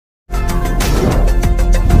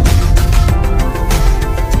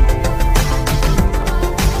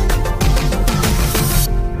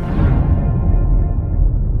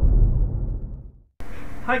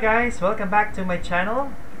guys, welcome back to my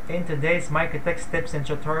channel. In today's Mikrotik tips and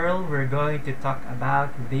tutorial, we're going to talk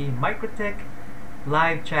about the Mikrotik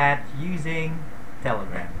live chat using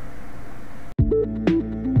Telegram.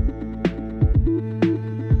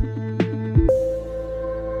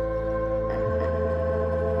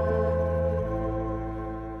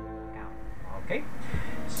 Okay,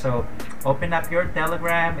 so open up your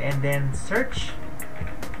Telegram and then search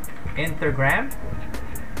Instagram.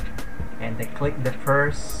 And then click the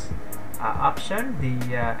first option,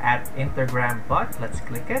 the add Instagram bot. Let's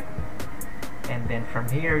click it, and then from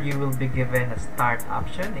here you will be given a start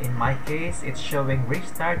option. In my case, it's showing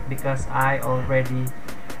restart because I already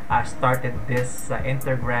started this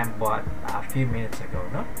Instagram bot a few minutes ago.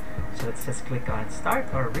 No, so let's just click on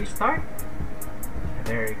start or restart. And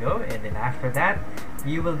there you go. And then after that,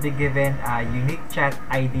 you will be given a unique chat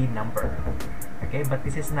ID number. Okay, but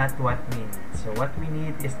this is not what we need. So what we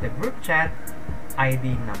need is the group chat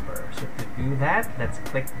ID number. So to do that, let's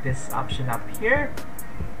click this option up here.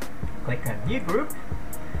 Click on new group.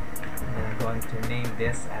 And then I'm going to name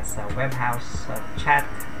this as a Webhouse chat.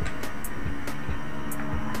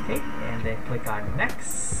 Okay, and then click on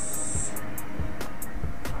next.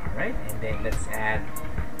 Alright, and then let's add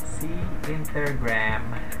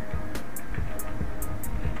Instagram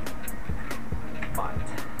bot.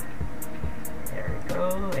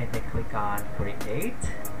 And then click on create.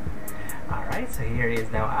 Alright, so here is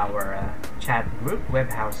now our chat group,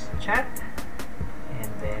 Webhouse chat. And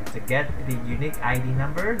then to get the unique ID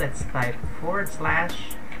number, let's type /start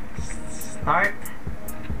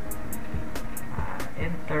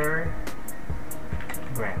Instagram.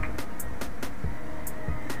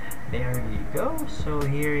 There you go. So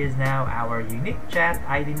here is now our unique chat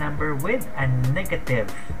ID number with a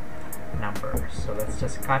negative number. So let's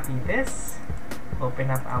just copy this, open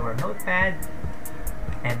up our notepad,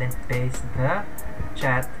 and then paste the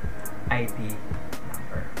chat ID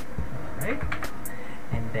number. Alright,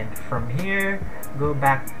 and then from here, go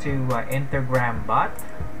back to Instagram bot,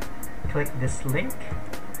 click this link.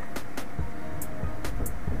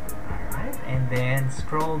 Alright, and then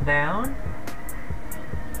scroll down,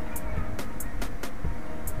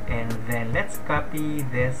 and then let's copy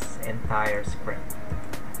this entire script.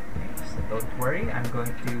 Okay, so don't worry, I'm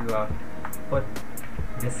going to put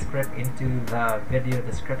this script into the video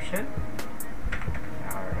description.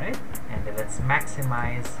 Alright, and then let's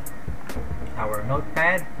maximize our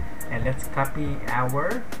notepad, and let's copy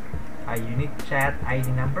our unique chat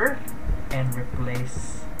ID number and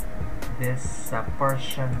replace this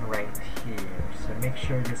portion right here. So make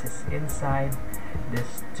sure this is inside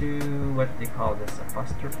this two, what they call this,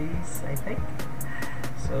 apostrophes, I think.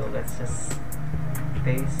 So let's just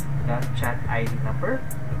paste the chat ID number.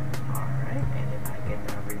 Alright, and then I can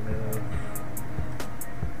remove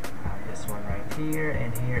this one right here,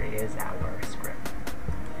 and here is our script.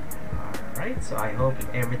 Alright, so I hope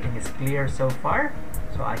everything is clear so far.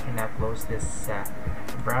 So I can now close this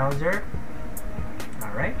browser.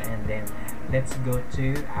 Alright, and then let's go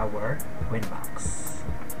to our Winbox.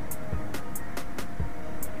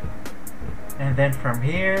 And then from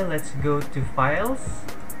here, let's go to Files.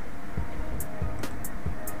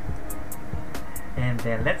 And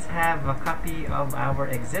then let's have a copy of our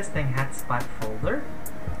existing hotspot folder.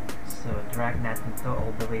 So drag that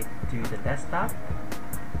all the way to the desktop.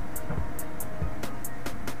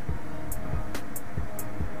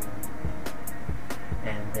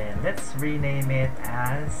 And then let's rename it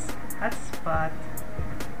as Hotspot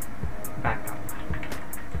Backup.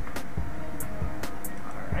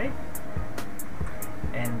 Alright.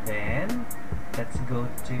 And then let's go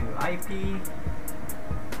to IP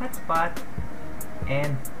Hotspot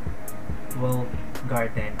and Walled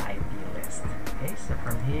Garden IP list. Okay, so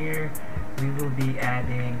from here we will be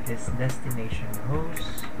adding this destination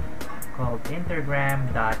host called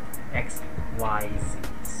Instagram.xyz.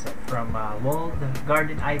 So from Walled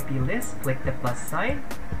Garden IP list, click the plus sign.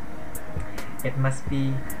 It must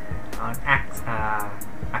be on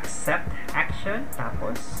accept action.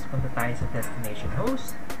 Tapos punta tayo sa destination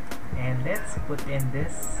host, and let's put in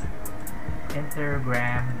this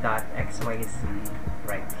Instagram.xyz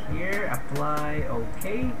right here. Apply,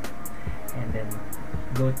 okay, and then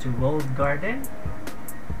go to Walled Garden.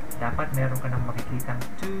 Dapat meron ka nang makikitang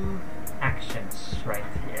two actions right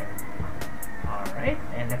here. Alright,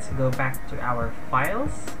 and let's go back to our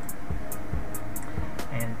files,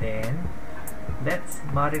 and then let's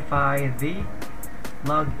modify the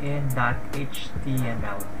login.html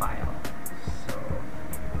file. So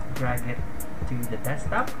drag it to the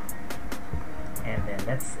desktop, and then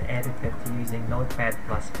let's edit it using Notepad++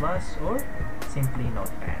 or simply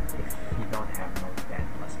Notepad if you don't have Notepad++.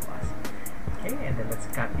 Okay, and then let's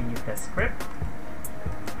copy the script,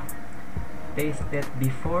 paste it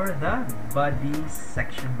before the body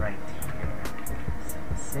section right here. So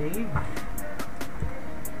save,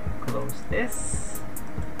 close this,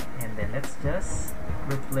 and then let's just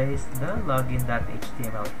replace the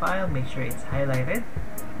login.html file. Make sure it's highlighted,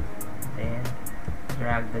 then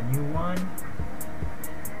drag the new one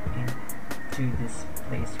into this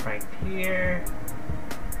place right here.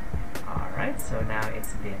 Alright, so now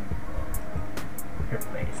it's been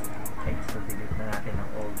replaced. Okay, so delete na natin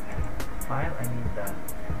ang old file, I mean the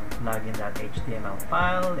login.html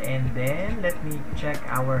file, and then let me check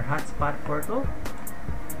our hotspot portal.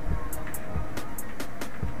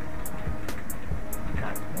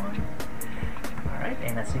 That one. Alright,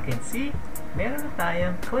 and as you can see, meron na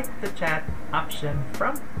tayong click the chat option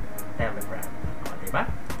from Telegram. O,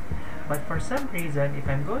 diba? But for some reason, if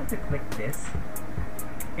I'm going to click this,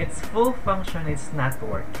 its full function is not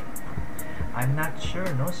working. I'm not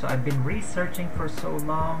sure, no? So I've been researching for so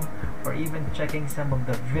long, or even checking some of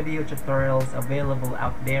the video tutorials available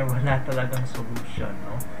out there, wala talagang solution,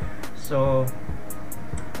 no? So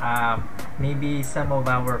maybe some of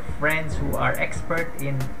our friends who are expert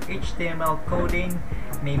in HTML coding,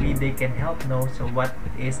 maybe they can help know. So what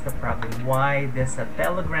is the problem? Why this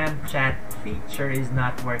Telegram chat feature is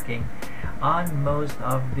not working on most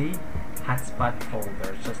of the hotspot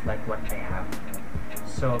folders, just like what I have.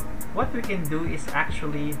 So what we can do is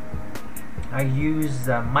actually use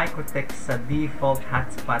Mikrotik's default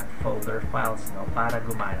hotspot folder files, no, para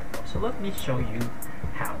gumana to. So let me show you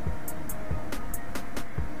how.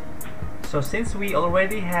 So since we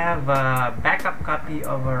already have a backup copy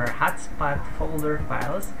of our hotspot folder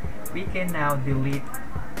files, we can now delete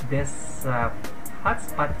this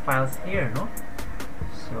hotspot files here, no?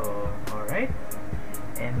 So alright,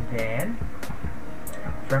 and then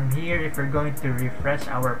from here, if we're going to refresh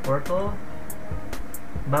our portal,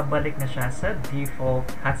 babalik na siya sa default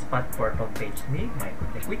hotspot portal page ni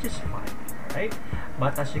Mikrotik, which is fine, alright?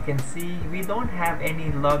 But as you can see, we don't have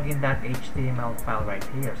any login.html file right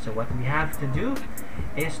here. So what we have to do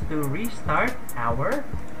is to restart our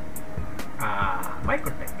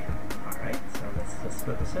Mikrotik. Alright, so let's just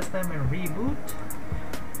go to system and reboot.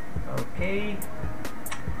 Okay,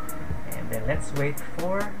 and then let's wait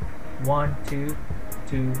for 1 to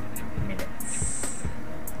 2 minutes.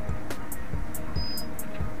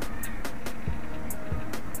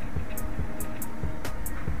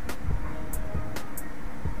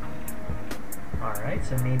 Alright,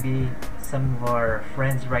 so maybe some of our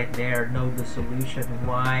friends right there know the solution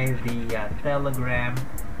why the Telegram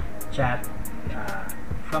chat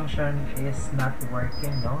function is not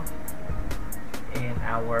working, no, in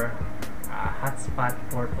our hotspot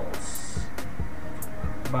portals.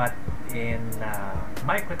 But in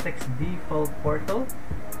Mikrotik's default portal,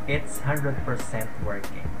 it's 100%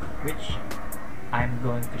 working, which I'm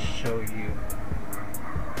going to show you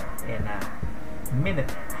in a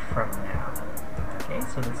minute from now. Okay,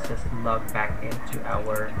 so let's just log back into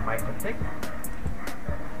our Mikrotik.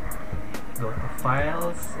 Go to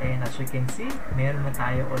files, and as you can see, meron na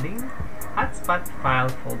tayo uling hotspot file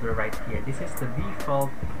folder right here. This is the default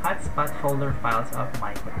hotspot folder files of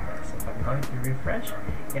Mikrotik. So if I'm going to refresh,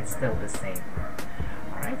 it's still the same.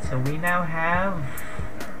 Alright, so we now have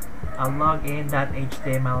a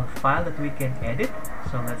login.html file that we can edit.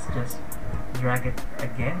 So let's just drag it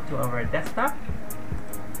again to our desktop,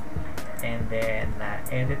 and then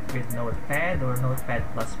edit with Notepad or Notepad++.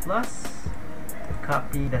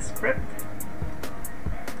 Copy the script,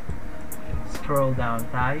 scroll down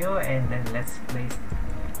tayo, and then let's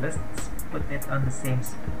put it on the same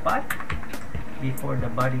spot before the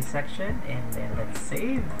body section, and then let's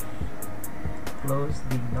save, close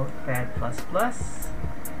the Notepad++,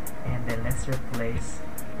 and then let's replace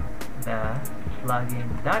the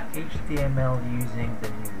login.html using the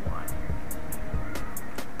new one.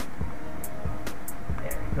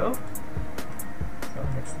 There we go. So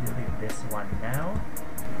let's delete this one now.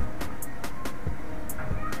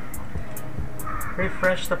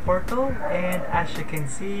 Refresh the portal, and as you can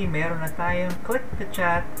see, meron na tayong click the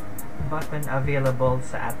chat button available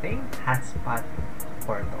sa ating hotspot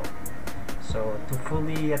portal. So to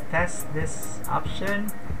fully test this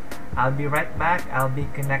option, I'll be right back. I'll be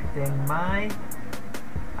connecting my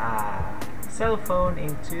cell phone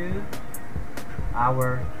into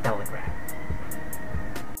our Telegram.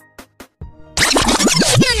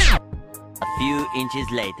 A few inches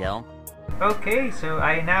later. Okay, so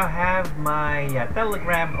I now have my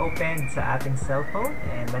Telegram open sa ating cell phone,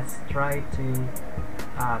 and let's try to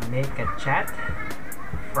make a chat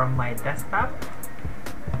from my desktop.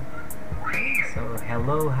 Okay, So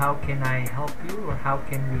hello, how can I help you, or how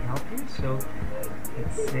can we help you? So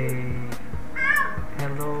let's say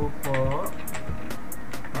hello po,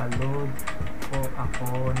 pa-load po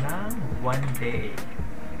ako ng 1 day.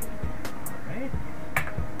 Alright.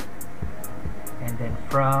 And then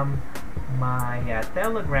from my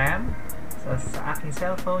Telegram, sa aking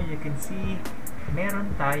cellphone, you can see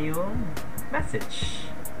meron tayong message.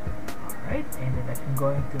 Alright, and then I'm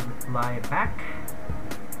going to reply back.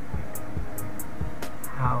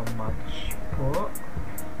 How much po?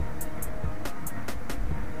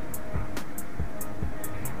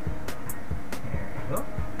 There we go.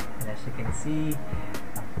 And as you can see,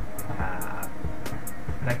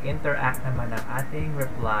 nag-interact naman ang ating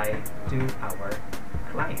reply to our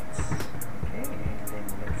clients. Okay, and then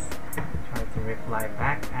let's try to reply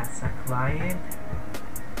back as a client.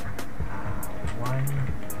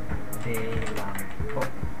 1 day lang po.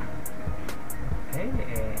 Okay,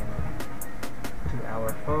 and to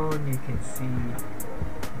our phone, you can see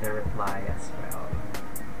the reply as well.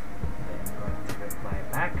 Then I'm going to reply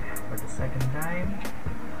back for the second time.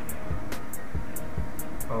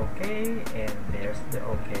 Okay, and there's the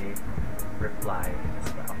okay reply as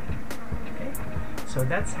well. Okay, so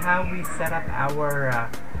that's how we set up our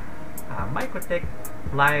Mikrotik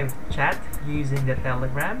live chat using the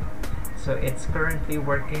Telegram. So it's currently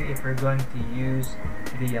working if we're going to use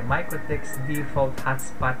the Mikrotik's default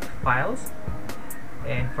hotspot files,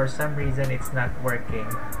 and for some reason it's not working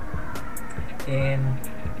in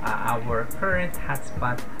our current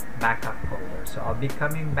hotspot backup folder. So I'll be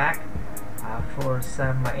coming back for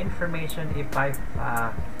some information if I've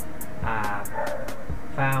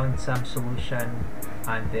found some solution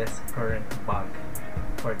on this current bug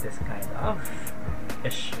for this kind of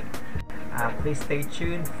issue. Please stay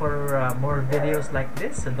tuned for more videos like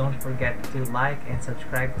this, so don't forget to like and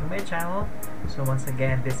subscribe to my channel. So once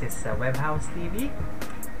again, this is Webhouse TV.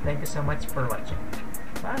 Thank you so much for watching.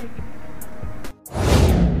 Bye!